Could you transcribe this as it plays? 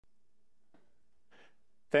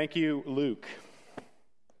Thank you, Luke.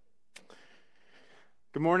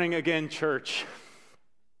 Good morning again, church.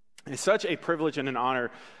 It's such a privilege and an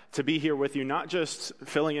honor to be here with you, not just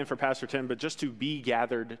filling in for Pastor Tim, but just to be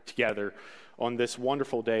gathered together on this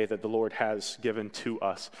wonderful day that the Lord has given to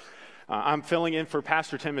us. I'm filling in for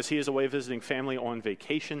Pastor Tim as he is away visiting family on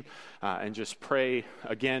vacation, and just pray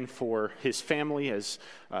again for his family as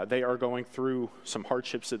they are going through some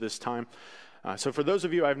hardships at this time. So for those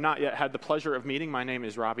of you I have not yet had the pleasure of meeting, my name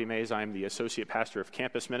is Robbie Mays. I am the Associate Pastor of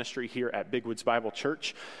Campus Ministry here at Big Woods Bible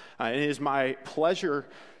Church. It is my pleasure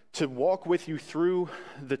to walk with you through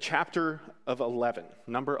the chapter of 11,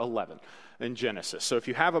 number 11 in Genesis. So if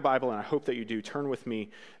you have a Bible, and I hope that you do, turn with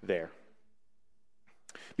me there.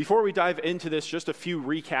 Before we dive into this, just a few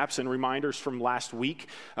recaps and reminders from last week.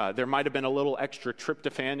 There might have been a little extra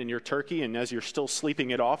tryptophan in your turkey, and as you're still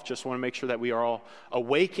sleeping it off, just want to make sure that we are all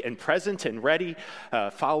awake and present and ready,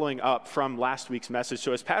 following up from last week's message.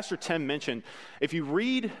 So as Pastor Tim mentioned, if you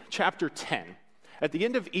read chapter 10, at the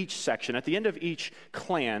end of each section, at the end of each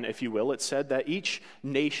clan, if you will, it said that each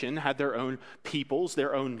nation had their own peoples,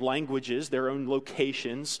 their own languages, their own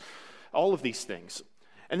locations, all of these things.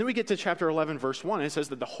 And then we get to chapter 11, verse 1, and it says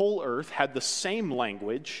that the whole earth had the same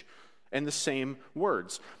language and the same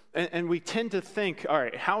words. And we tend to think, all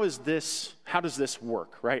right, how does this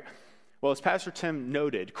work, right? Well, as Pastor Tim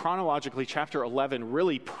noted, chronologically, chapter 11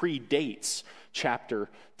 really predates chapter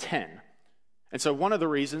 10. And so one of the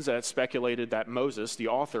reasons that it's speculated that Moses, the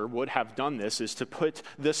author, would have done this is to put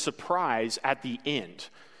the surprise at the end.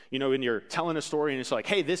 You know, when you're telling a story and it's like,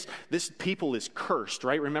 hey, this people is cursed,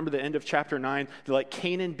 right? Remember the end of chapter 9? Let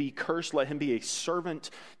Canaan be cursed, let him be a servant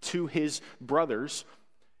to his brothers.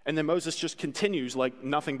 And then Moses just continues like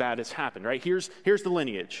nothing bad has happened, right? Here's the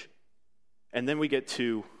lineage. And then we get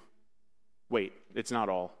to, wait, it's not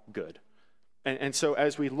all good. And so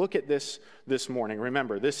as we look at this morning,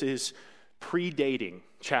 remember, this is predating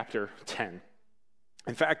chapter 10.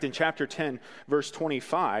 In fact, in chapter 10, verse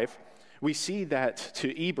 25, we see that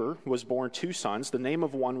to Eber was born two sons. The name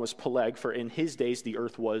of one was Peleg, for in his days the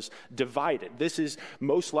earth was divided. This is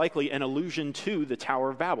most likely an allusion to the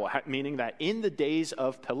Tower of Babel, meaning that in the days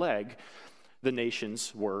of Peleg, the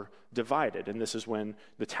nations were divided. And this is when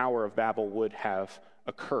the Tower of Babel would have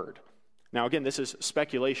occurred. Now, again, this is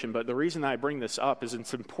speculation, but the reason I bring this up is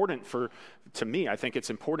it's important to me, I think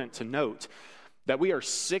it's important to note that we are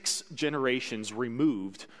 6 generations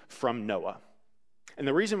removed from Noah. And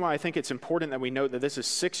the reason why I think it's important that we note that this is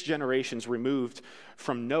 6 generations removed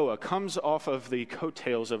from Noah comes off of the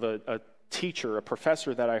coattails of a teacher, a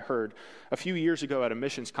professor that I heard a few years ago at a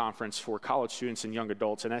missions conference for college students and young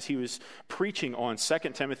adults. And as he was preaching on 2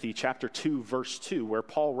 Timothy chapter 2, verse 2, where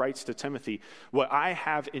Paul writes to Timothy, "What I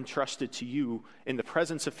have entrusted to you in the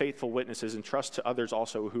presence of faithful witnesses, entrust to others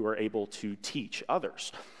also who are able to teach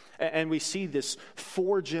others." And we see this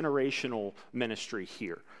 4-generational ministry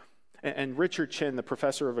here. And Richard Chin, the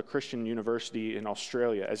professor of a Christian university in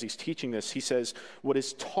Australia, as he's teaching this, he says, what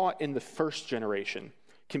is taught in the first generation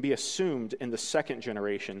can be assumed in the second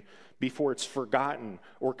generation before it's forgotten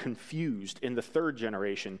or confused in the third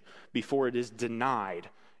generation before it is denied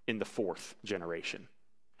in the fourth generation.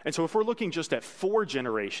 And so if we're looking just at 4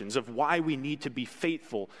 generations of why we need to be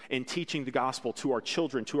faithful in teaching the gospel to our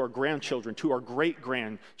children, to our grandchildren, to our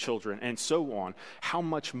great-grandchildren, and so on, how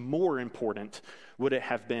much more important would it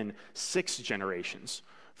have been 6 generations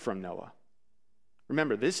from Noah?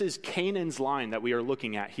 Remember, this is Canaan's line that we are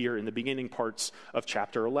looking at here in the beginning parts of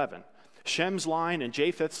chapter 11. Shem's line and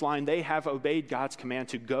Japheth's line, they have obeyed God's command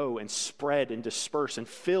to go and spread and disperse and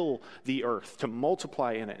fill the earth, to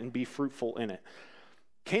multiply in it and be fruitful in it.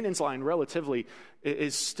 Canaan's line relatively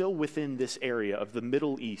is still within this area of the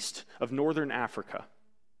Middle East, of northern Africa.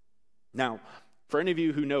 Now, for any of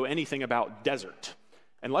you who know anything about desert,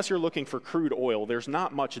 unless you're looking for crude oil, there's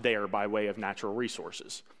not much there by way of natural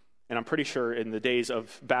resources. And I'm pretty sure in the days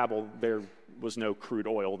of Babel, there was no crude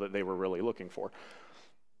oil that they were really looking for.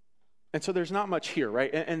 And so there's not much here,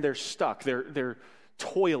 right? And they're stuck. They're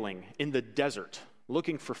toiling in the desert,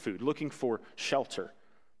 looking for food, looking for shelter.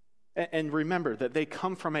 And remember that they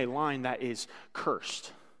come from a line that is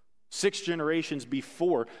cursed. 6 generations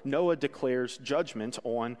before, Noah declares judgment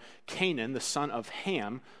on Canaan, the son of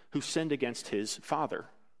Ham, who sinned against his father.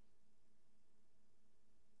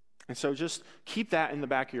 And so just keep that in the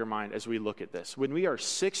back of your mind as we look at this. When we are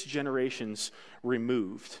 6 generations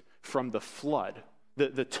removed from the flood,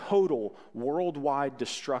 the total worldwide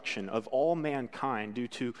destruction of all mankind due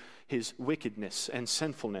to his wickedness and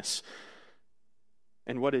sinfulness,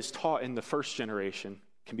 and what is taught in the first generation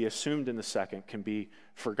can be assumed in the second, can be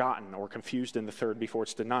forgotten or confused in the third before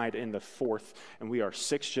it's denied in the fourth, and we are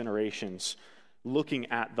 6 generations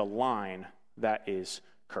looking at the line that is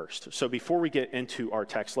cursed. So before we get into our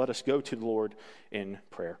text, let us go to the Lord in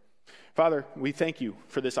prayer. Father, we thank you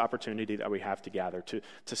for this opportunity that we have to gather, to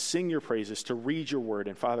sing your praises, to read your word.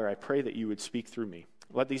 And Father, I pray that you would speak through me.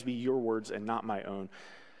 Let these be your words and not my own.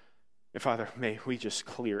 And Father, may we just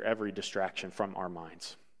clear every distraction from our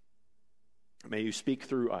minds. May you speak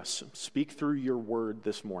through us. Speak through your word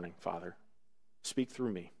this morning, Father. Speak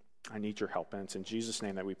through me. I need your help. And it's in Jesus'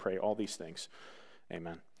 name that we pray all these things.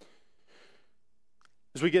 Amen.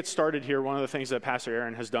 As we get started here, one of the things that Pastor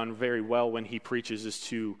Aaron has done very well when he preaches is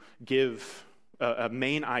to give a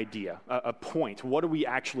main idea, a point. What are we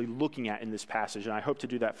actually looking at in this passage? And I hope to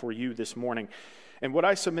do that for you this morning. And what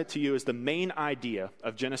I submit to you is the main idea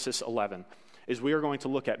of Genesis 11 is we are going to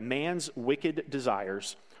look at man's wicked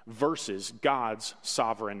desires versus God's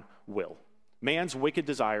sovereign will. Man's wicked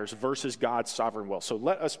desires versus God's sovereign will. So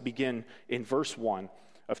let us begin in verse 1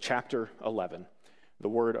 of chapter 11, the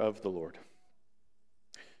word of the Lord.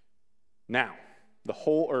 Now, the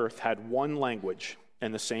whole earth had one language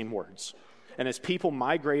and the same words. And as people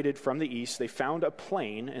migrated from the east, they found a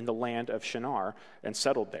plain in the land of Shinar and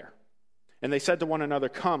settled there. And they said to one another,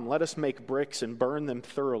 "Come, let us make bricks and burn them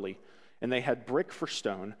thoroughly." And they had brick for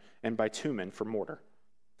stone and bitumen for mortar.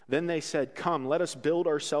 Then they said, "Come, let us build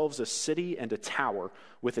ourselves a city and a tower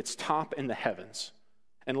with its top in the heavens.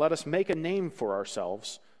 And let us make a name for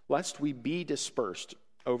ourselves, lest we be dispersed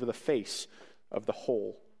over the face of the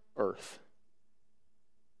whole earth."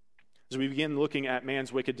 As we begin looking at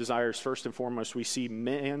man's wicked desires, first and foremost, we see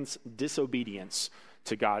man's disobedience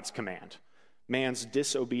to God's command. Man's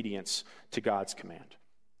disobedience to God's command.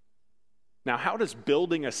 Now, how is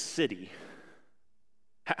building a city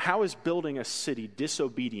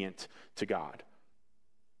disobedient to God?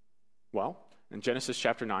 Well, in Genesis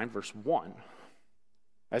chapter 9, verse 1,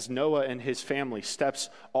 as Noah and his family steps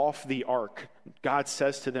off the ark, God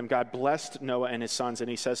says to them, God blessed Noah and his sons, and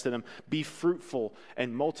he says to them, "Be fruitful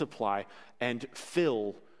and multiply and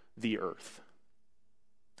fill the earth."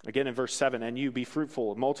 Again in verse 7, "And you be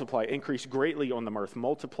fruitful, multiply, increase greatly on the earth,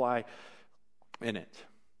 multiply in it."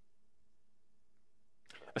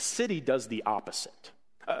 A city does the opposite.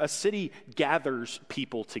 A city gathers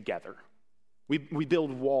people together. We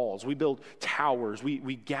build walls, we build towers,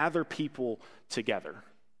 we gather people together.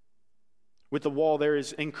 With the wall, there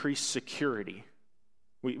is increased security.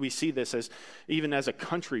 We see this as, even as a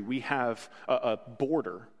country, we have a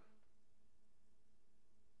border.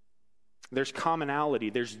 There's commonality,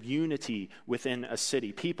 there's unity within a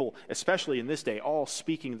city. People, especially in this day, all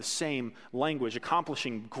speaking the same language,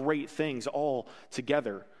 accomplishing great things all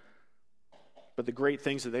together. But the great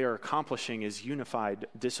things that they are accomplishing is unified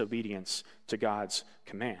disobedience to God's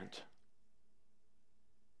command.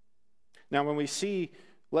 Now, when we see,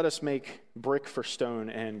 "Let us make brick for stone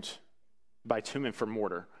and bitumen for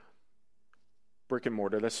mortar," brick and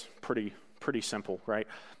mortar, that's pretty simple, right?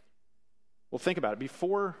 Well, think about it.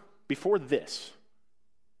 Before this,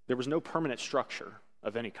 there was no permanent structure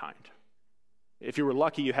of any kind. If you were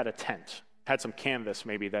lucky, you had a tent, had some canvas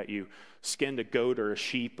maybe that you skinned a goat or a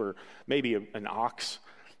sheep or maybe an ox,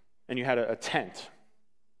 and you had a tent.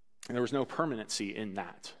 And there was no permanency in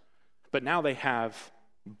that. But now they have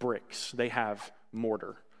bricks, they have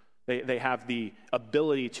mortar. They have the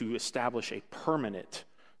ability to establish a permanent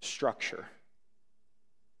structure.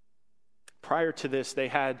 Prior to this, they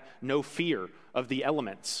had no fear of the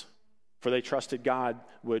elements, for they trusted God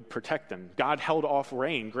would protect them. God held off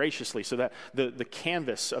rain graciously so that the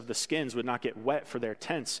canvas of the skins would not get wet for their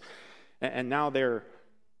tents. And now they're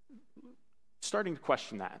starting to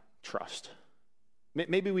question that trust.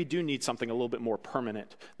 Maybe we do need something a little bit more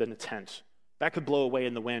permanent than a tent. That could blow away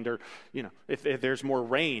in the wind, or, if there's more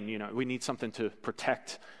rain, we need something to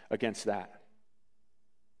protect against that.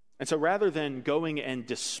 And so rather than going and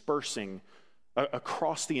dispersing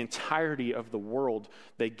across the entirety of the world,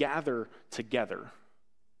 they gather together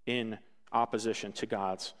in opposition to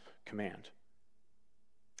God's command.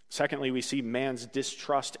 Secondly, we see man's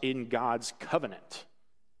distrust in God's covenant.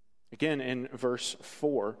 Again, in verse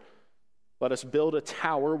 4, "Let us build a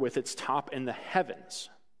tower with its top in the heavens."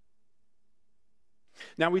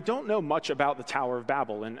 Now, we don't know much about the Tower of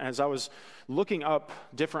Babel, and as I was looking up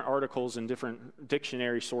different articles and different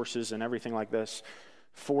dictionary sources and everything like this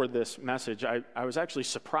for this message, I was actually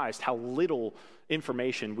surprised how little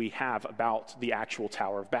information we have about the actual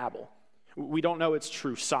Tower of Babel. We don't know its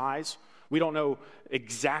true size. We don't know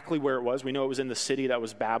exactly where it was. We know it was in the city that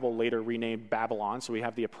was Babel, later renamed Babylon, so we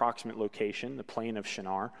have the approximate location, the plain of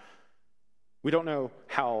Shinar. We don't know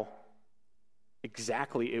how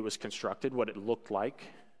exactly it was constructed, what it looked like.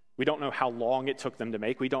 We don't know how long it took them to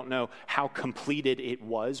make. We don't know how completed it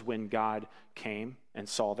was when God came and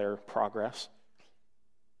saw their progress.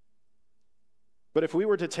 But if we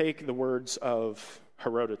were to take the words of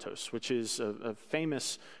Herodotus, which is a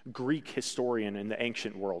famous Greek historian in the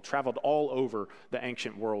ancient world, traveled all over the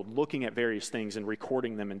ancient world looking at various things and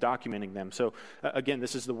recording them and documenting them. So again,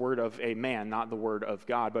 this is the word of a man, not the word of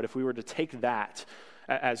God. But if we were to take that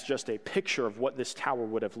as just a picture of what this tower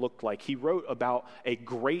would have looked like, he wrote about a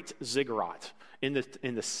great ziggurat in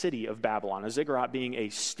the city of Babylon, a ziggurat being a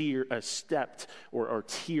stepped or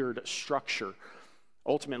tiered structure,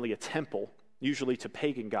 ultimately a temple, usually to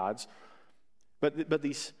pagan gods. But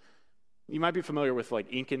these, you might be familiar with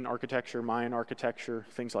like Incan architecture, Mayan architecture,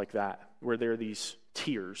 things like that, where there are these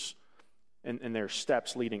tiers and there are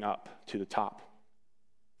steps leading up to the top.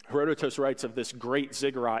 Herodotus writes of this great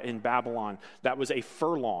ziggurat in Babylon that was a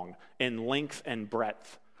furlong in length and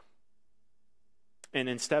breadth. And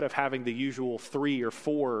instead of having the usual 3 or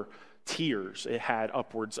 4 tiers, it had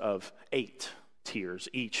upwards of 8 tiers,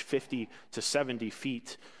 each 50 to 70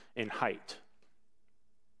 feet in height.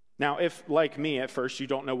 Now, if, like me, at first you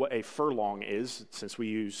don't know what a furlong is, since we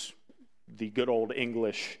use the good old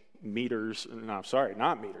English meters, no, sorry,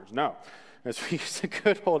 not meters, no. As we use the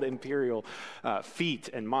good old imperial feet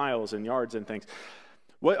and miles and yards and things.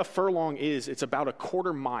 What a furlong is, it's about a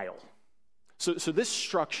quarter mile. So this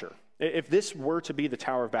structure, if this were to be the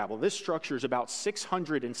Tower of Babel, this structure is about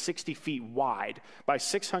 660 feet wide by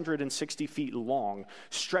 660 feet long,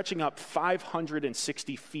 stretching up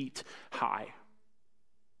 560 feet high.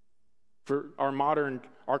 For our modern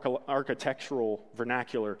architectural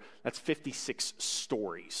vernacular, that's 56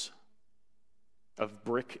 stories of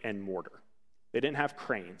brick and mortar. They didn't have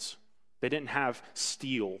cranes. They didn't have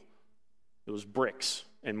steel. It was bricks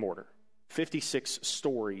and mortar. 56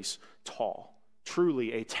 stories tall.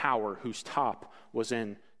 Truly a tower whose top was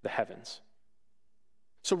in the heavens.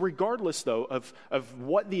 So regardless, though, of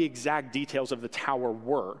what the exact details of the tower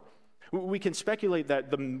were, we can speculate that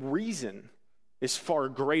the reason is far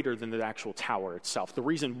greater than the actual tower itself. The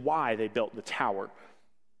reason why they built the tower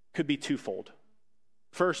could be twofold.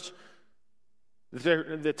 First,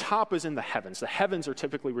 the top is in the heavens. The heavens are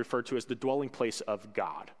typically referred to as the dwelling place of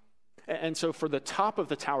God. And so for the top of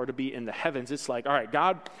the tower to be in the heavens, it's like, all right,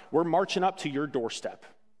 God, we're marching up to your doorstep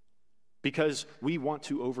because we want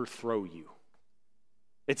to overthrow you.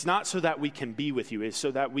 It's not so that we can be with you. It's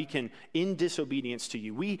so that we can, in disobedience to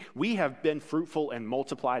you, we have been fruitful and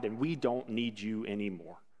multiplied, and we don't need you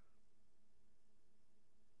anymore.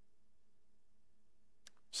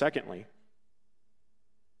 Secondly,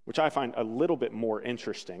 which I find a little bit more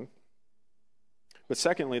interesting, but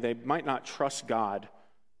secondly, they might not trust God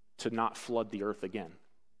to not flood the earth again.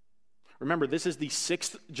 Remember, this is the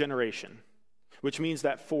 6th generation, which means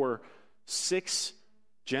that for 6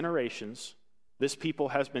 generations, this people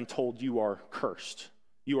has been told you are cursed.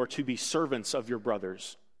 You are to be servants of your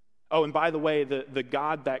brothers. Oh, and by the way, the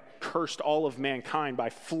God that cursed all of mankind by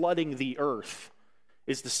flooding the earth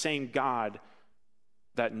is the same God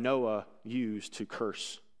that Noah used to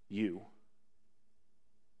curse you.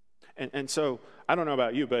 And so, I don't know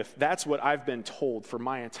about you, but if that's what I've been told for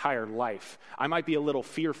my entire life, I might be a little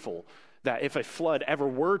fearful that if a flood ever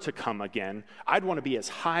were to come again, I'd want to be as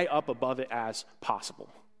high up above it as possible.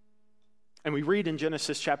 And we read in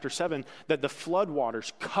Genesis chapter 7 that the flood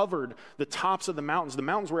waters covered the tops of the mountains. The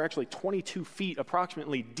mountains were actually 22 feet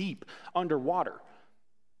approximately deep underwater.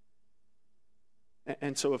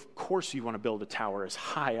 And so, of course, you want to build a tower as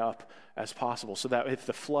high up as possible so that if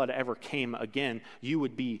the flood ever came again, you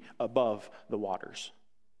would be above the waters.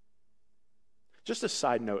 Just a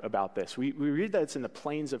side note about this. We read that it's in the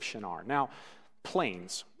plains of Shinar. Now,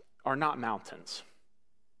 plains are not mountains.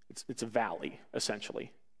 It's a valley,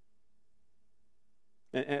 essentially.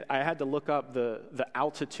 And I had to look up the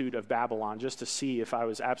altitude of Babylon just to see if I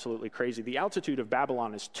was absolutely crazy. The altitude of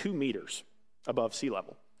Babylon is 2 meters above sea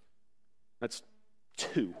level. That's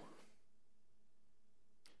 2.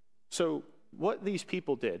 So what these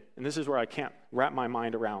people did, and this is where I can't wrap my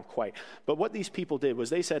mind around quite, but what these people did was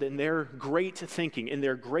they said in their great thinking, in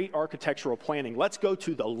their great architectural planning, let's go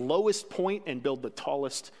to the lowest point and build the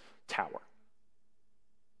tallest tower.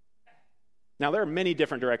 Now, there are many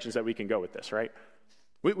different directions that we can go with this, right?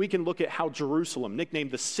 We can look at how Jerusalem,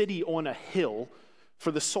 nicknamed the city on a hill,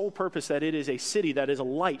 for the sole purpose that it is a city that is a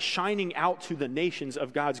light shining out to the nations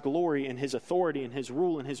of God's glory and his authority and his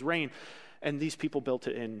rule and his reign. And these people built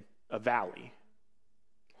it in a valley.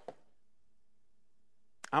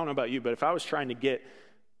 I don't know about you, but if I was trying to get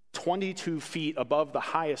 22 feet above the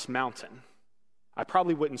highest mountain, I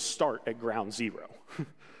probably wouldn't start at ground zero.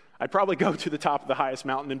 I'd probably go to the top of the highest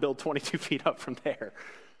mountain and build 22 feet up from there.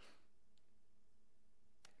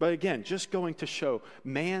 But again, just going to show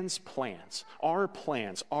man's plans, our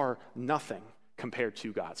plans are nothing compared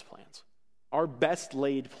to God's plans. Our best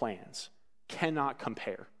laid plans cannot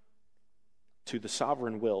compare to the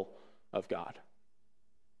sovereign will of God.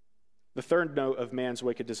 The third note of man's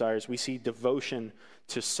wicked desires, we see devotion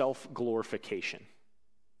to self-glorification.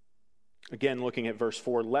 Again, looking at verse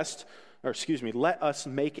 4, let us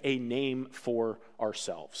make a name for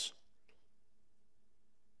ourselves.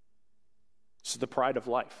 This is the pride of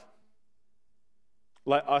life.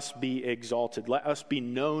 Let us be exalted. Let us be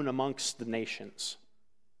known amongst the nations.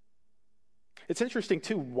 It's interesting,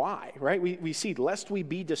 too, why, right? We see, lest we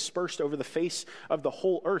be dispersed over the face of the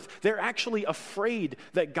whole earth. They're actually afraid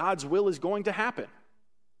that God's will is going to happen.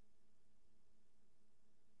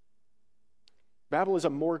 Babel is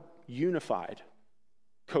a more unified,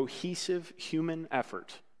 cohesive human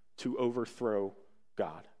effort to overthrow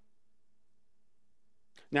God.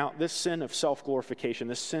 Now, this sin of self-glorification,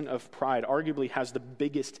 this sin of pride, arguably has the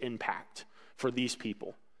biggest impact for these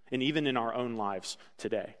people, and even in our own lives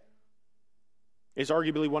today. Is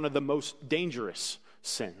arguably one of the most dangerous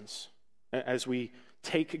sins as we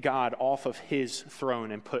take God off of his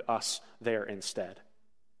throne and put us there instead.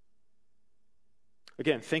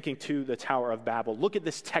 Again, thinking to the Tower of Babel, look at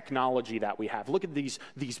this technology that we have. Look at these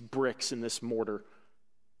bricks and this mortar.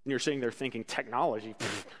 And you're sitting there thinking, technology?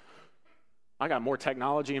 I got more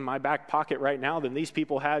technology in my back pocket right now than these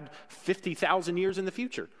people had 50,000 years in the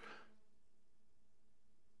future.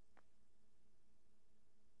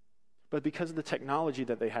 But because of the technology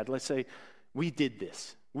that they had, let's say we did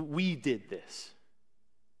this.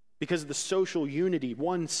 Because of the social unity,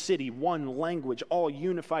 one city, one language, all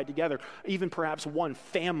unified together, even perhaps one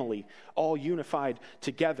family, all unified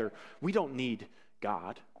together. We don't need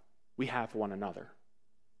God. We have one another.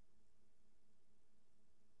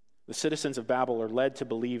 The citizens of Babel are led to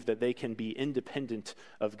believe that they can be independent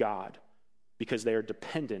of God because they are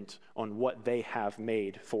dependent on what they have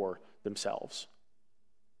made for themselves.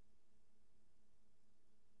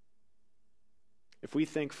 If we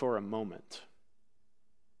think for a moment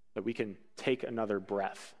that we can take another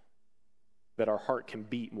breath, that our heart can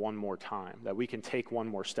beat one more time, that we can take one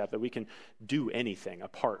more step, that we can do anything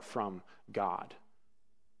apart from God,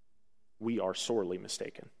 we are sorely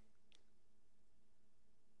mistaken.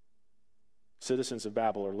 Citizens of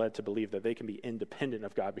Babel are led to believe that they can be independent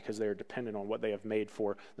of God because they are dependent on what they have made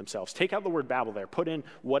for themselves. Take out the word Babel there. Put in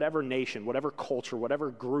whatever nation, whatever culture,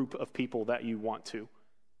 whatever group of people that you want to.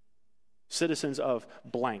 Citizens of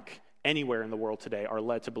blank, anywhere in the world today, are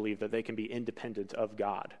led to believe that they can be independent of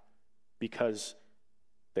God because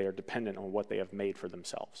they are dependent on what they have made for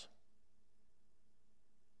themselves.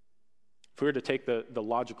 If we were to take the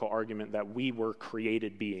logical argument that we were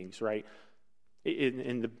created beings, right?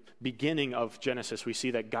 In the beginning of Genesis, we see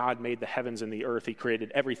that God made the heavens and the earth. He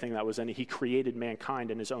created everything that was in it. He created mankind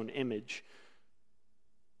in his own image.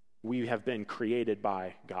 We have been created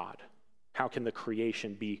by God. How can the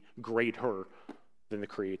creation be greater than the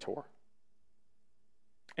Creator?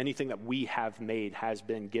 Anything that we have made has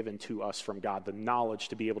been given to us from God. The knowledge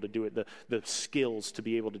to be able to do it, the skills to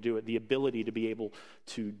be able to do it, the ability to be able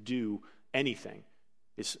to do anything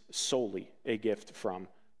is solely a gift from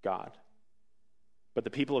God. But the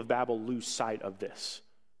people of Babel lose sight of this.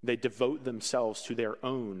 They devote themselves to their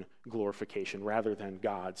own glorification rather than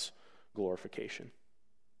God's glorification.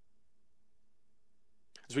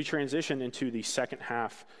 As we transition into the second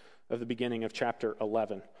half of the beginning of chapter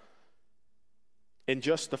 11, in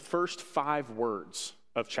just the first 5 words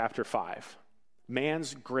of chapter 5,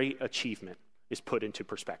 man's great achievement is put into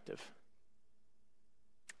perspective.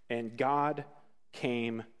 And God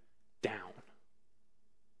came down.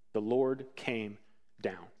 The Lord came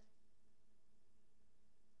down.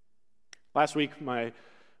 Last week, my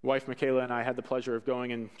wife Michaela and I had the pleasure of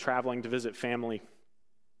going and traveling to visit family.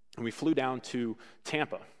 And we flew down to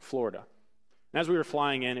Tampa, Florida. And as we were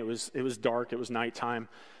flying in, it was dark, it was nighttime.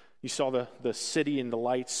 You saw the city and the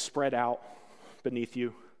lights spread out beneath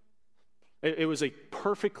you. It was a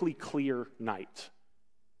perfectly clear night.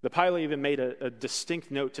 The pilot even made a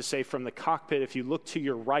distinct note to say from the cockpit, if you look to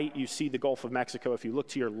your right, you see the Gulf of Mexico. If you look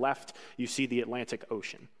to your left, you see the Atlantic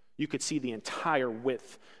Ocean. You could see the entire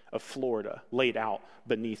width of Florida laid out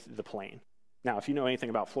beneath the plane. Now, if you know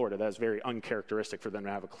anything about Florida, that is very uncharacteristic for them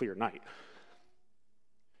to have a clear night.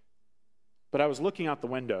 But I was looking out the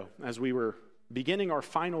window as we were beginning our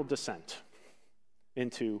final descent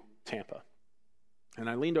into Tampa. And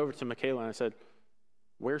I leaned over to Michaela and I said,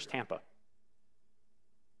 "Where's Tampa?"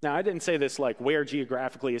 Now, I didn't say this like, where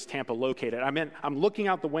geographically is Tampa located? I meant I'm looking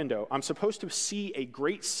out the window. I'm supposed to see a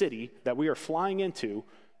great city that we are flying into,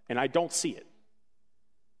 and I don't see it.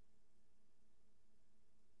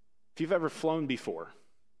 If you've ever flown before,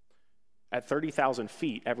 at 30,000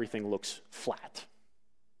 feet, everything looks flat.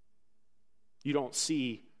 You don't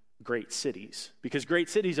see great cities, because great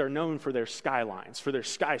cities are known for their skylines, for their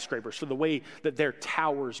skyscrapers, for the way that their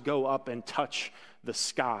towers go up and touch the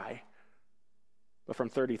sky. But from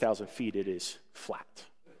 30,000 feet, it is flat.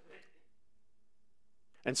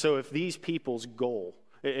 And so if these people's goal,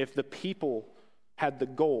 if the people had the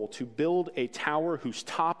goal to build a tower whose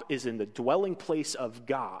top is in the dwelling place of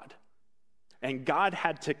God, and God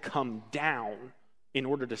had to come down in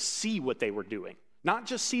order to see what they were doing, not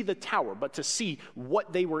just see the tower, but to see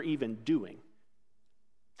what they were even doing,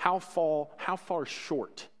 how far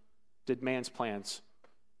short did man's plans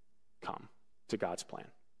come to God's plan?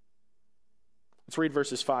 Let's read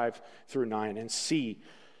verses 5 through 9 and see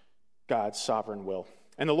God's sovereign will.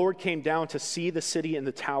 And the Lord came down to see the city and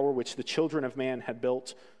the tower which the children of man had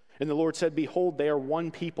built. And the Lord said, behold, they are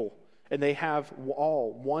one people, and they have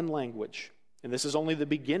all one language. And this is only the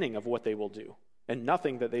beginning of what they will do. And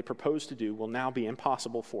nothing that they propose to do will now be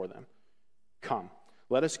impossible for them. Come,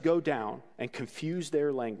 let us go down and confuse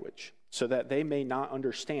their language, so that they may not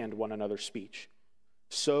understand one another's speech.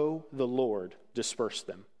 So the Lord dispersed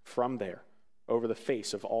them from there over the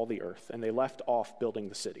face of all the earth, and they left off building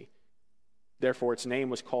the city. Therefore its name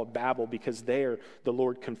was called Babel, because there the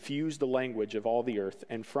Lord confused the language of all the earth,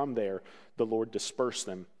 and from there the Lord dispersed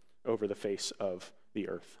them over the face of the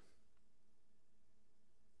earth.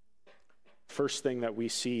 First thing that we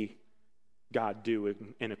see God do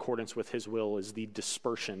in accordance with his will is the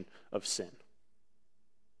dispersion of sin.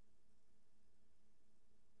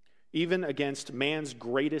 Even against man's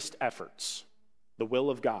greatest efforts, the will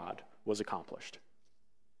of God was accomplished.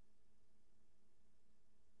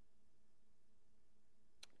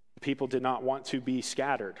 The people did not want to be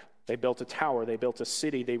scattered. They built a tower, they built a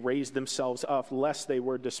city, they raised themselves up lest they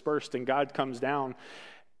were dispersed, and God comes down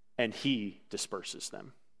and he disperses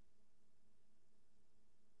them.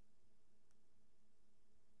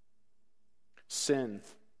 Sin,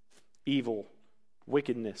 evil,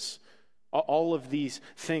 wickedness, all of these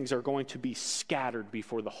things are going to be scattered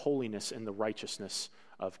before the holiness and the righteousness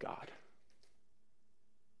of God.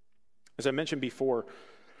 As I mentioned before,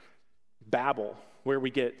 Babel, where we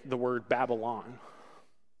get the word Babylon.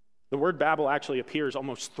 The word Babel actually appears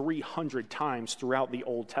almost 300 times throughout the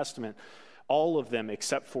Old Testament. All of them,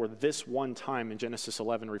 except for this one time in Genesis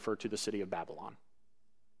 11, refer to the city of Babylon.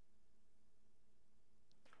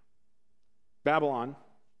 Babylon,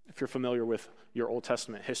 if you're familiar with your Old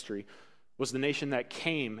Testament history, was the nation that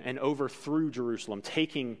came and overthrew Jerusalem,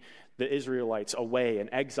 taking the Israelites away and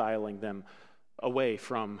exiling them away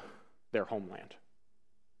from their homeland.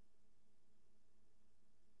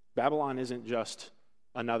 Babylon isn't just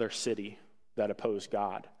another city that opposed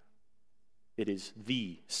God. It is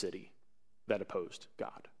the city that opposed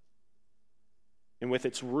God. And with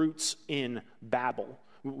its roots in Babel,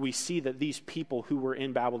 we see that these people who were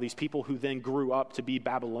in Babel, these people who then grew up to be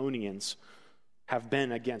Babylonians, have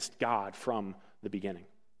been against God from the beginning.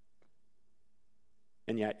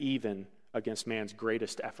 And yet, even against man's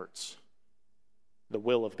greatest efforts, the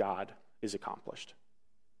will of God is accomplished.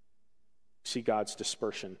 See God's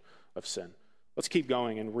dispersion of sin. Let's keep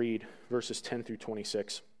going and read verses 10 through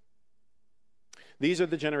 26. These are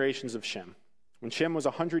the generations of Shem. When Shem was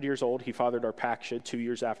 100 years old, he fathered Arpachshad 2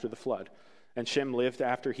 years after the flood. And Shem lived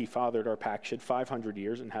after he fathered Arpachshad 500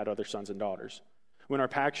 years and had other sons and daughters. When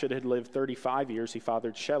Arpachshad had lived 35 years, he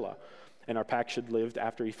fathered Shelah. And Arpachshad lived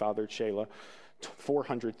after he fathered Shelah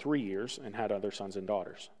 403 years and had other sons and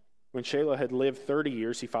daughters. When Shelah had lived 30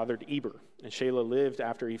 years, he fathered Eber. And Shelah lived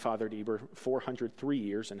after he fathered Eber 403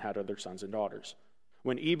 years and had other sons and daughters.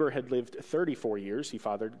 When Eber had lived 34 years, he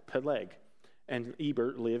fathered Peleg. And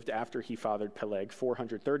Eber lived after he fathered Peleg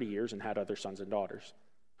 430 years and had other sons and daughters.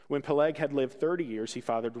 When Peleg had lived 30 years, he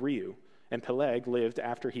fathered Reu. And Peleg lived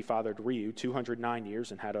after he fathered Reu 209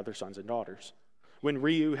 years and had other sons and daughters. When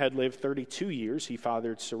Reu had lived 32 years, he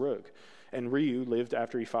fathered Serug. And Reu lived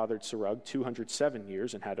after he fathered Serug 207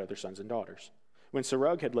 years and had other sons and daughters. When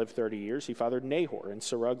Serug had lived 30 years, he fathered Nahor. And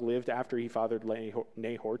Serug lived after he fathered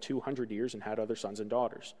Nahor 200 years and had other sons and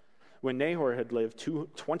daughters. When Nahor had lived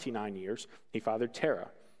 29 years, he fathered Terah.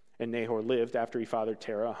 And Nahor lived after he fathered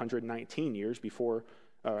Terah 119 years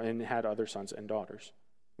and had other sons and daughters.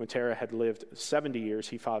 When Terah had lived 70 years,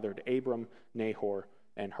 he fathered Abram, Nahor,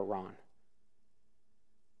 and Haran.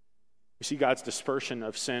 We see God's dispersion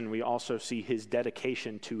of sin. We also see his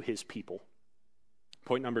dedication to his people.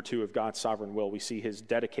 Point number 2 of God's sovereign will, we see his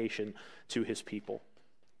dedication to his people.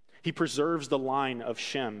 He preserves the line of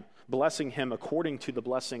Shem, blessing him according to the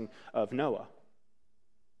blessing of Noah.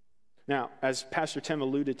 Now, as Pastor Tim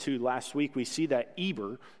alluded to last week, we see that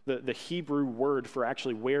Eber, the Hebrew word for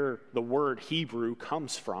actually where the word Hebrew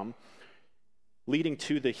comes from, leading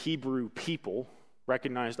to the Hebrew people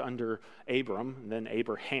recognized under Abram, and then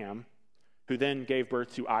Abraham, who then gave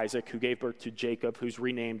birth to Isaac, who gave birth to Jacob, who's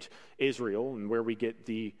renamed Israel, and where we get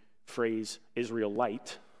the phrase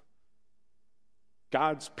Israelite.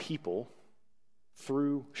 God's people,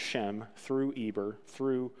 through Shem, through Eber,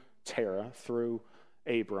 through Terah, through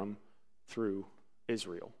Abram, through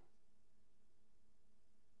Israel.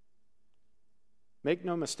 Make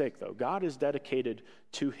no mistake, though, God is dedicated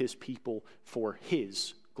to his people for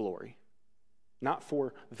his glory, not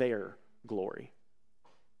for their glory.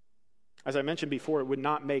 As I mentioned before, it would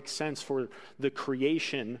not make sense for the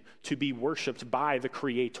creation to be worshiped by the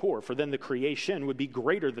Creator, for then the creation would be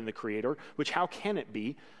greater than the Creator, which how can it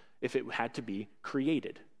be if it had to be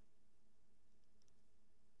created?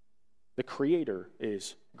 The Creator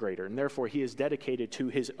is greater, and therefore he is dedicated to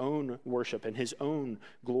his own worship and his own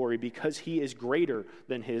glory because he is greater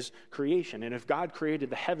than his creation. And if God created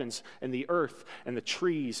the heavens and the earth and the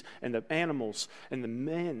trees and the animals and the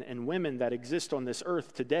men and women that exist on this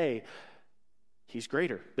earth today, he's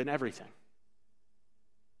greater than everything.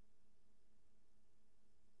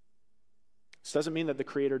 This doesn't mean that the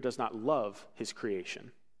Creator does not love his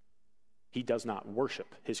creation. He does not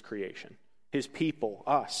worship his creation. His people,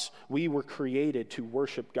 us, we were created to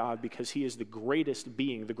worship God because he is the greatest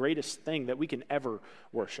being, the greatest thing that we can ever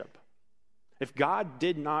worship. If God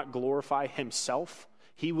did not glorify himself,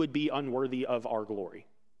 he would be unworthy of our glory.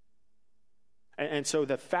 And so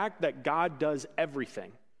the fact that God does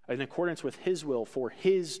everything in accordance with his will for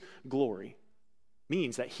his glory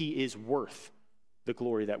means that he is worth the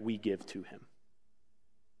glory that we give to him.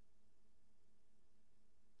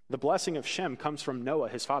 The blessing of Shem comes from Noah,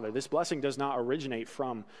 his father. This blessing does not originate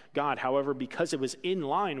from God. However, because it was in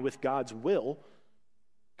line with God's will,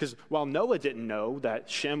 because while Noah didn't know that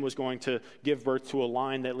Shem was going to give birth to a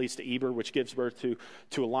line that leads to Eber, which gives birth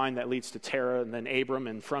to a line that leads to Terah, and then Abram,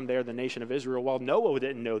 and from there the nation of Israel, while Noah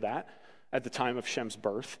didn't know that at the time of Shem's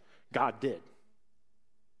birth, God did.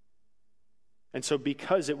 And so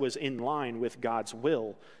because it was in line with God's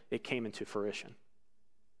will, it came into fruition.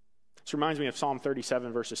 This reminds me of Psalm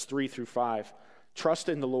 37, verses 3 through 5. Trust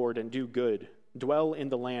in the Lord and do good. Dwell in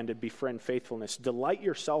the land and befriend faithfulness. Delight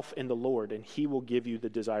yourself in the Lord, and he will give you the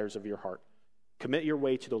desires of your heart. Commit your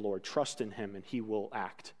way to the Lord. Trust in him, and he will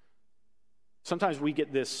act. Sometimes we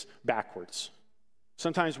get this backwards.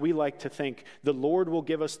 Sometimes we like to think the Lord will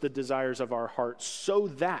give us the desires of our heart so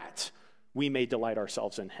that we may delight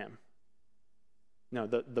ourselves in him. No,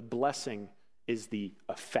 the blessing is the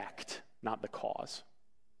effect, not the cause.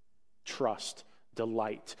 Trust,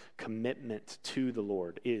 delight, commitment to the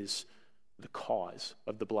Lord is the cause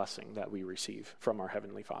of the blessing that we receive from our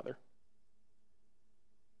Heavenly Father.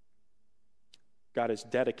 God is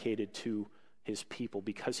dedicated to his people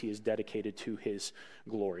because he is dedicated to his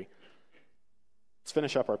glory. Let's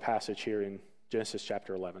finish up our passage here in Genesis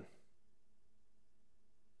chapter 11.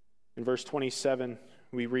 In verse 27,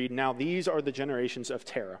 we read, Now these are the generations of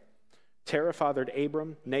Terah. Terah fathered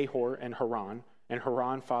Abram, Nahor, and Haran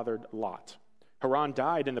fathered Lot. Haran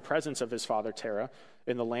died in the presence of his father Terah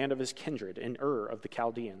in the land of his kindred, in Ur of the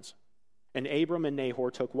Chaldeans. And Abram and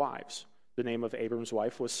Nahor took wives. The name of Abram's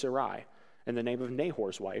wife was Sarai, and the name of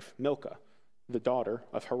Nahor's wife, Milcah, the daughter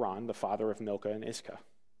of Haran, the father of Milcah and Iscah.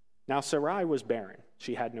 Now Sarai was barren.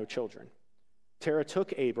 She had no children. Terah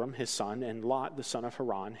took Abram, his son, and Lot, the son of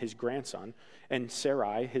Haran, his grandson, and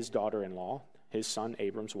Sarai, his daughter-in-law, his son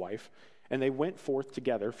Abram's wife, and they went forth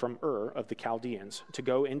together from Ur of the Chaldeans to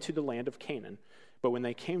go into the land of Canaan. But when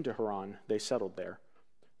they came to Haran, they settled there.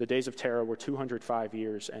 The days of Terah were 205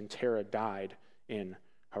 years, and Terah died in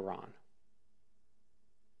Haran.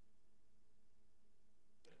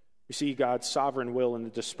 We see God's sovereign will in the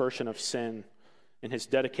dispersion of sin, in his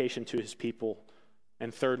dedication to his people,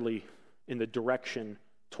 and thirdly, in the direction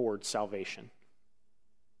toward salvation.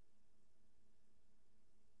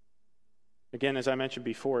 Again, as I mentioned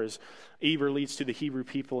before, as Eber leads to the Hebrew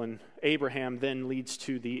people and Abraham then leads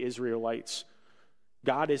to the Israelites,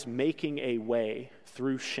 God is making a way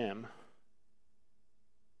through Shem,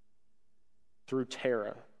 through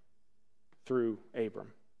Terah, through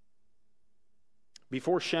Abram.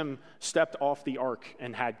 Before Shem stepped off the ark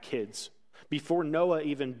and had kids, before Noah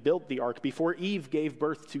even built the ark, before Eve gave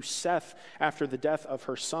birth to Seth after the death of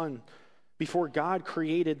her son, before God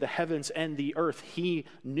created the heavens and the earth, he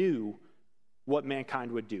knew what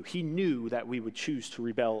mankind would do. He knew that we would choose to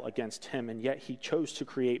rebel against him, and yet he chose to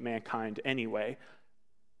create mankind anyway.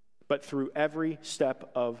 But through every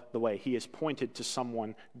step of the way, he has pointed to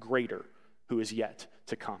someone greater who is yet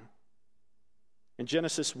to come. In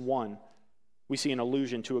Genesis 1, we see an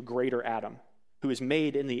allusion to a greater Adam who is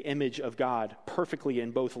made in the image of God perfectly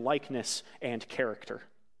in both likeness and character.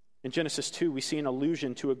 In Genesis 2, we see an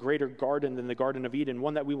allusion to a greater garden than the Garden of Eden,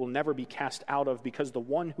 one that we will never be cast out of because the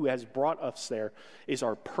one who has brought us there is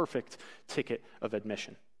our perfect ticket of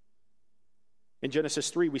admission. In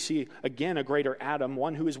Genesis 3, we see again a greater Adam,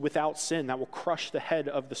 one who is without sin, that will crush the head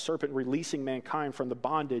of the serpent, releasing mankind from the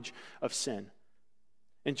bondage of sin.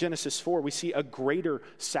 In Genesis 4, we see a greater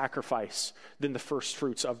sacrifice than the first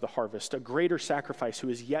fruits of the harvest, a greater sacrifice who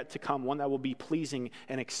is yet to come, one that will be pleasing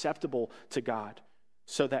and acceptable to God,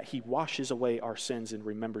 so that he washes away our sins and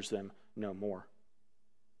remembers them no more.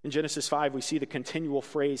 In Genesis 5, we see the continual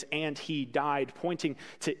phrase, "and he died," pointing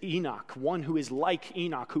to Enoch, one who is like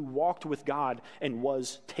Enoch, who walked with God and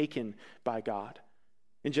was taken by God.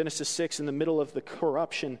 In Genesis 6, in the middle of the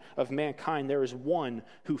corruption of mankind, there is one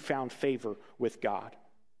who found favor with God.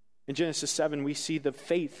 In Genesis 7, we see the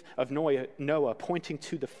faith of Noah pointing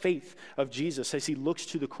to the faith of Jesus as he looks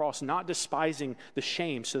to the cross, not despising the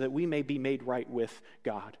shame, so that we may be made right with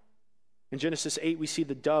God. In Genesis 8, we see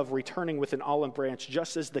the dove returning with an olive branch,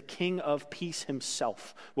 just as the King of peace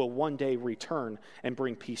himself will one day return and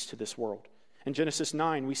bring peace to this world. In Genesis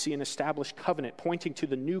 9, we see an established covenant pointing to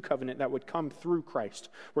the new covenant that would come through Christ,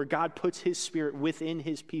 where God puts his Spirit within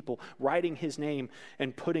his people, writing his name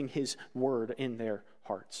and putting his word in their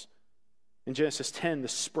hearts. In Genesis 10, the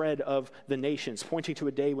spread of the nations, pointing to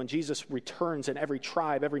a day when Jesus returns and every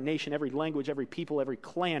tribe, every nation, every language, every people, every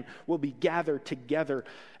clan will be gathered together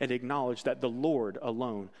and acknowledge that the Lord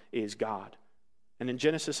alone is God. And in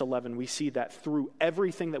Genesis 11, we see that through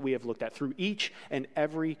everything that we have looked at, through each and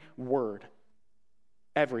every word,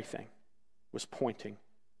 everything was pointing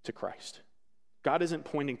to Christ. God isn't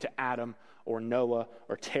pointing to Adam or Noah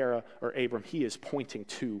or Terah or Abram. He is pointing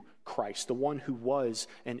to Christ, the one who was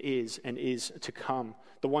and is to come,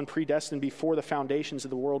 the one predestined before the foundations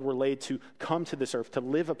of the world were laid to come to this earth, to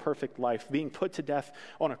live a perfect life, being put to death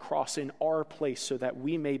on a cross in our place so that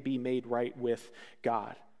we may be made right with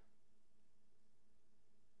God.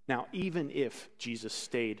 Now, even if Jesus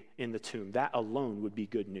stayed in the tomb, that alone would be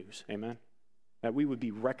good news, amen? That we would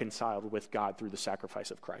be reconciled with God through the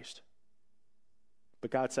sacrifice of Christ.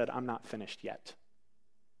 But God said, "I'm not finished yet.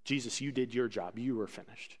 Jesus, you did your job. You were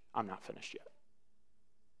finished. I'm not finished yet."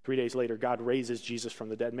 3 days later, God raises Jesus from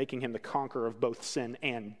the dead, making him the conqueror of both sin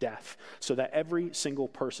and death, so that every single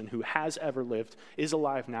person who has ever lived, is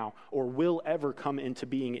alive now, or will ever come into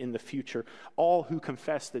being in the future, all who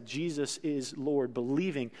confess that Jesus is Lord,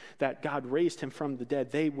 believing that God raised him from the dead,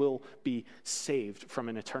 they will be saved from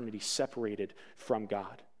an eternity separated from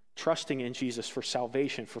God, trusting in Jesus for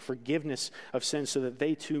salvation, for forgiveness of sins, so that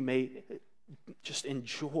they too may just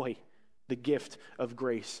enjoy the gift of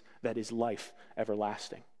grace that is life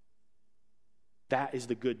everlasting. That is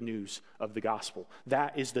the good news of the gospel.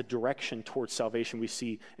 That is the direction towards salvation we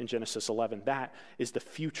see in Genesis 11. That is the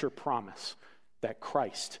future promise that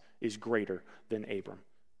Christ is greater than Abram.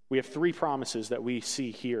 We have three promises that we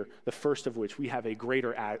see here, the first of which we have a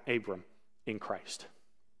greater Abram in Christ.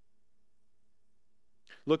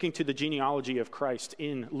 Looking to the genealogy of Christ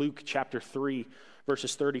in Luke chapter 3,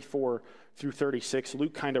 verses 34 through 36,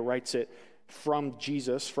 Luke kind of writes it from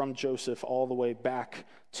Jesus, from Joseph, all the way back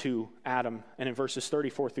to Adam. And in verses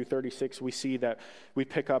 34 through 36, we see that we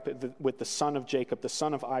pick up with the son of Jacob, the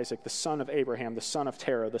son of Isaac, the son of Abraham, the son of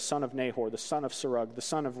Terah, the son of Nahor, the son of Serug, the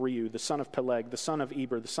son of Reu, the son of Peleg, the son of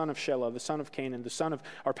Eber, the son of Shelah, the son of Canaan, the son of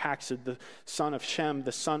Arphaxad, the son of Shem,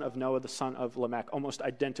 the son of Noah, the son of Lamech, almost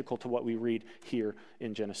identical to what we read here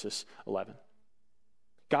in Genesis 11.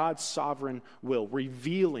 God's sovereign will,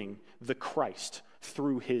 revealing the Christ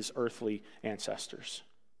through his earthly ancestors.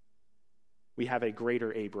 We have a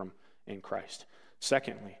greater Abram in Christ.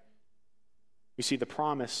 Secondly, we see the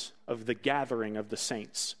promise of the gathering of the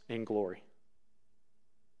saints in glory.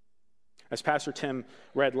 As Pastor Tim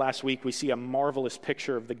read last week, we see a marvelous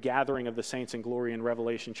picture of the gathering of the saints in glory in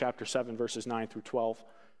Revelation chapter 7, verses 9 through 12.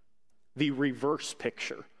 The reverse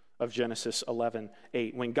picture of Genesis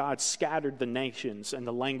 11:8, when God scattered the nations and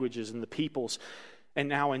the languages and the peoples. And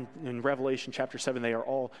now in Revelation chapter 7, they are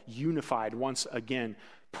all unified once again,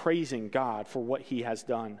 praising God for what he has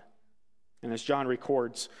done. And as John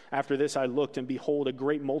records, "After this I looked, and behold, a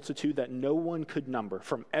great multitude that no one could number,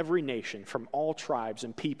 from every nation, from all tribes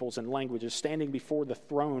and peoples and languages, standing before the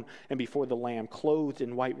throne and before the Lamb, clothed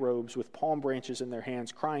in white robes, with palm branches in their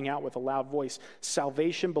hands, crying out with a loud voice,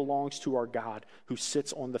 'Salvation belongs to our God, who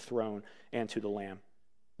sits on the throne, and to the Lamb.'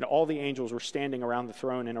 Now all the angels were standing around the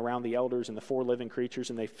throne and around the elders and the four living creatures,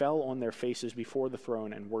 and they fell on their faces before the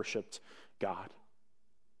throne and worshiped God."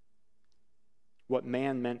 what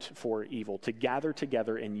man meant for evil, to gather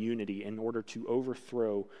together in unity in order to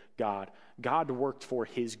overthrow God. God worked for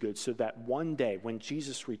his good so that one day, when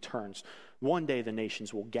Jesus returns, one day the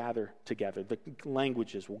nations will gather together, the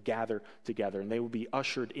languages will gather together, and they will be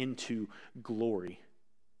ushered into glory,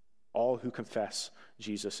 all who confess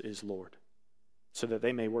Jesus is Lord, so that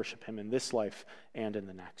they may worship him in this life and in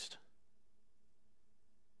the next.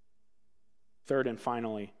 Third and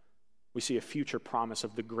finally, we see a future promise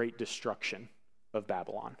of the great destruction of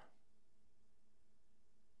Babylon.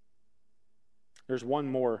 There's one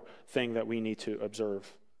more thing that we need to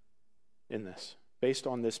observe in this. Based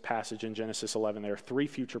on this passage in Genesis 11, there are three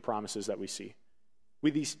future promises that we see.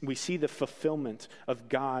 We see the fulfillment of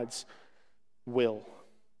God's will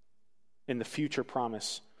in the future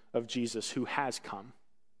promise of Jesus who has come.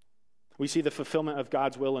 We see the fulfillment of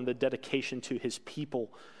God's will in the dedication to his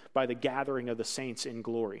people by the gathering of the saints in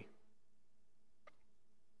glory.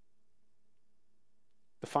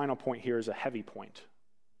 The final point here is a heavy point,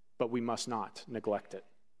 but we must not neglect it.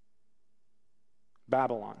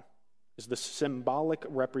 Babylon is the symbolic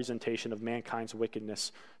representation of mankind's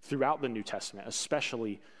wickedness throughout the New Testament,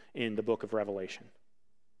 especially in the book of Revelation.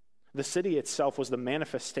 The city itself was the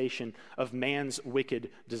manifestation of man's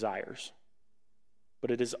wicked desires,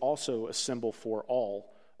 but it is also a symbol for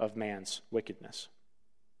all of man's wickedness.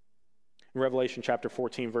 In Revelation chapter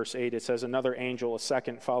 14, verse 8, it says, "Another angel, a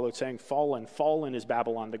second, followed, saying, 'Fallen, fallen is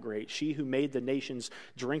Babylon the Great, she who made the nations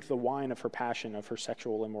drink the wine of her passion, of her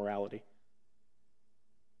sexual immorality.'"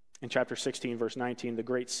 In chapter 16, verse 19, "The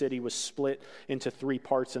great city was split into three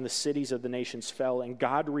parts, and the cities of the nations fell, and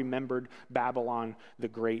God remembered Babylon the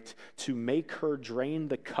Great to make her drain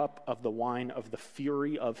the cup of the wine of the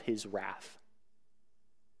fury of his wrath."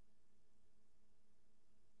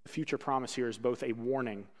 The future promise here is both a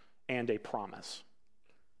warning and a promise.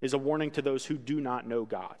 It is a warning to those who do not know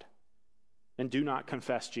God and do not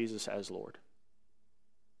confess Jesus as Lord.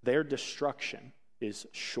 Their destruction is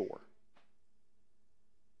sure.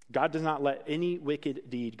 God does not let any wicked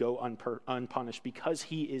deed go unpunished because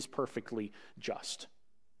he is perfectly just.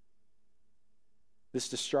 This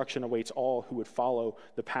destruction awaits all who would follow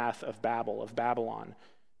the path of Babylon,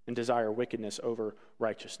 and desire wickedness over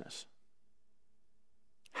righteousness.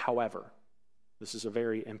 However, this is a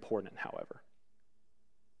very important however.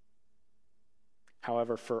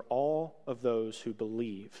 However, for all of those who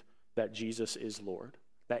believe that Jesus is Lord,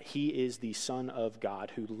 that he is the Son of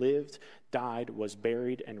God, who lived, died, was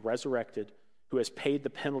buried, and resurrected, who has paid the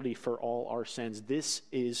penalty for all our sins, this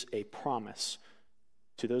is a promise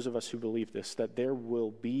to those of us who believe this, that there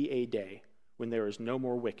will be a day when there is no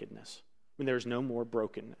more wickedness, when there is no more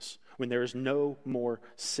brokenness, when there is no more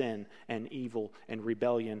sin and evil and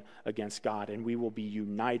rebellion against God, and we will be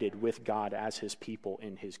united with God as his people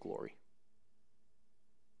in his glory.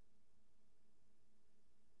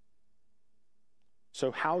 So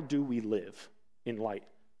how do we live in light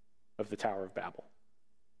of the Tower of Babel?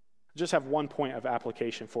 I just have one point of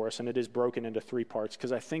application for us, and it is broken into three parts,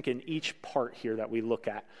 because I think in each part here that we look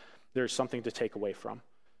at, there's something to take away from.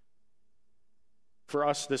 For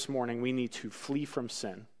us this morning, we need to flee from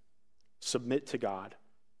sin, submit to God,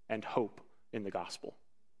 and hope in the gospel.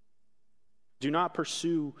 Do not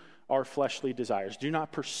pursue our fleshly desires. Do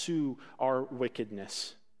not pursue our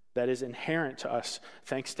wickedness that is inherent to us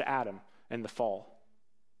thanks to Adam and the fall.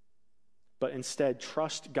 But instead,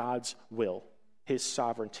 trust God's will, his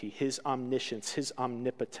sovereignty, his omniscience, his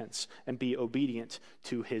omnipotence, and be obedient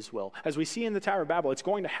to his will. As we see in the Tower of Babel, it's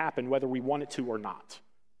going to happen whether we want it to or not.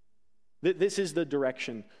 This is the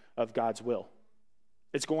direction of God's will.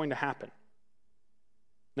 It's going to happen.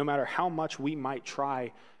 No matter how much we might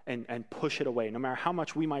try and push it away, no matter how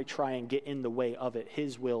much we might try and get in the way of it,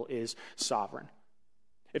 his will is sovereign.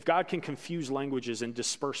 If God can confuse languages and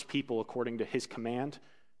disperse people according to his command,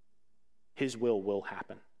 his will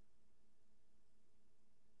happen.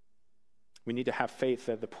 We need to have faith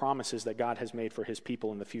that the promises that God has made for his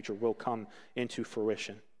people in the future will come into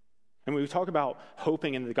fruition. And when we talk about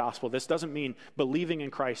hoping in the gospel, this doesn't mean believing in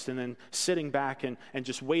Christ and then sitting back and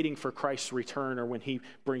just waiting for Christ's return or when he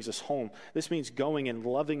brings us home. This means going and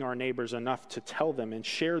loving our neighbors enough to tell them and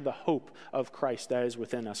share the hope of Christ that is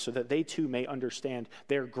within us so that they too may understand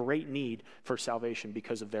their great need for salvation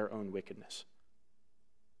because of their own wickedness.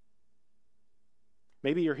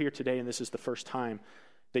 Maybe you're here today and this is the first time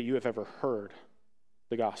that you have ever heard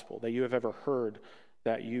the gospel, that you have ever heard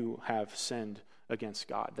that you have sinned against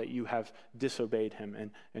God, that you have disobeyed him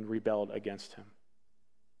and rebelled against him.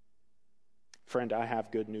 Friend, I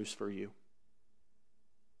have good news for you.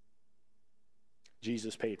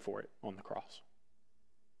 Jesus paid for it on the cross.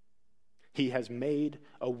 He has made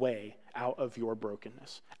a way out of your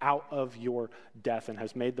brokenness, out of your death, and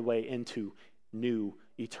has made the way into new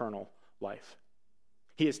eternal life.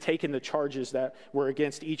 He has taken the charges that were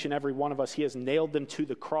against each and every one of us. He has nailed them to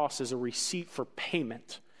the cross as a receipt for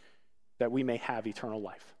payment that we may have eternal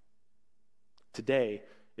life. Today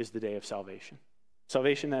is the day of salvation.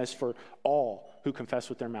 Salvation that is for all who confess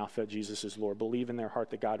with their mouth that Jesus is Lord, believe in their heart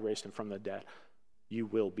that God raised him from the dead. You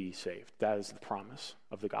will be saved. That is the promise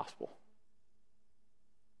of the gospel.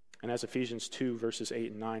 And as Ephesians 2, verses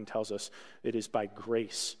 8 and 9 tells us, it is by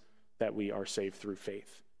grace that we are saved through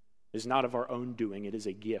faith. It is not of our own doing. It is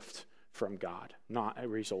a gift from God, not a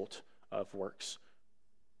result of works.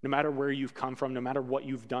 No matter where you've come from, no matter what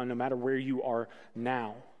you've done, no matter where you are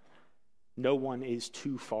now, no one is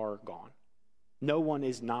too far gone. No one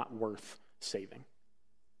is not worth saving.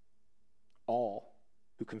 All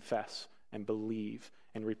who confess and believe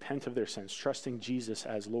and repent of their sins, trusting Jesus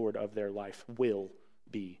as Lord of their life, will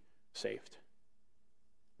be saved.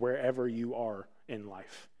 Wherever you are in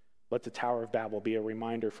life, let the Tower of Babel be a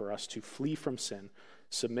reminder for us to flee from sin,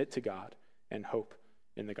 submit to God, and hope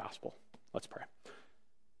in the gospel. Let's pray.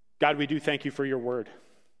 God, we do thank you for your word.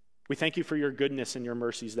 We thank you for your goodness and your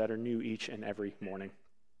mercies that are new each and every morning.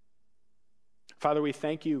 Father, we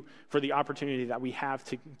thank you for the opportunity that we have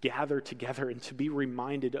to gather together and to be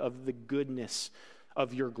reminded of the goodness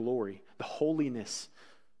of your glory, the holiness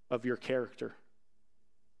of your character.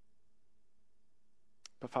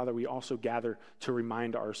 But Father, we also gather to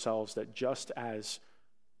remind ourselves that just as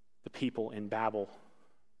the people in Babel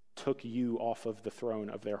took you off of the throne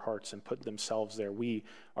of their hearts and put themselves there, we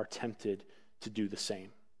are tempted to do the same.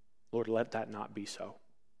 Lord, let that not be so.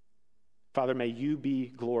 Father, may you be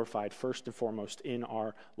glorified first and foremost in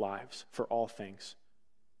our lives for all things,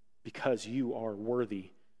 because you are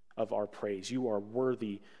worthy of our praise. You are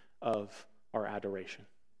worthy of our adoration.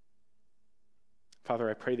 Father,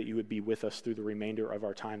 I pray that you would be with us through the remainder of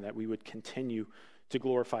our time, that we would continue to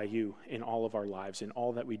glorify you in all of our lives, in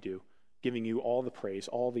all that we do, giving you all the praise,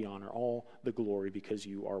 all the honor, all the glory, because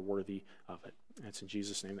you are worthy of it. And it's in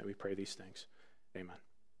Jesus' name that we pray these things. Amen.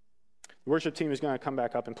 The worship team is going to come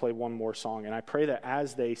back up and play one more song, and I pray that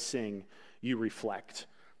as they sing, you reflect.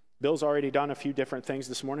 Bill's already done a few different things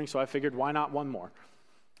this morning, so I figured why not one more?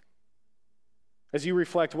 As you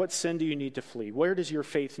reflect, what sin do you need to flee? Where does your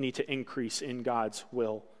faith need to increase in God's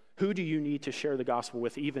will? Who do you need to share the gospel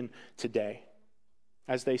with even today?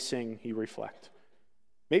 As they sing, you reflect.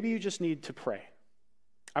 Maybe you just need to pray.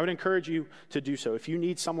 I would encourage you to do so. If you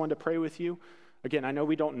need someone to pray with you, again, I know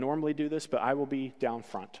we don't normally do this, but I will be down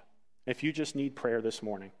front. If you just need prayer this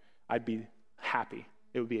morning, I'd be happy.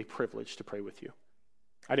 It would be a privilege to pray with you.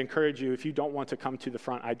 I'd encourage you, if you don't want to come to the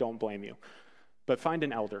front, I don't blame you. But find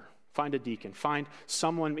an elder, find a deacon, find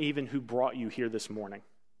someone even who brought you here this morning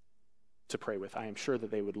to pray with. I am sure that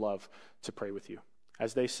they would love to pray with you.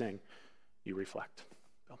 As they sing, you reflect.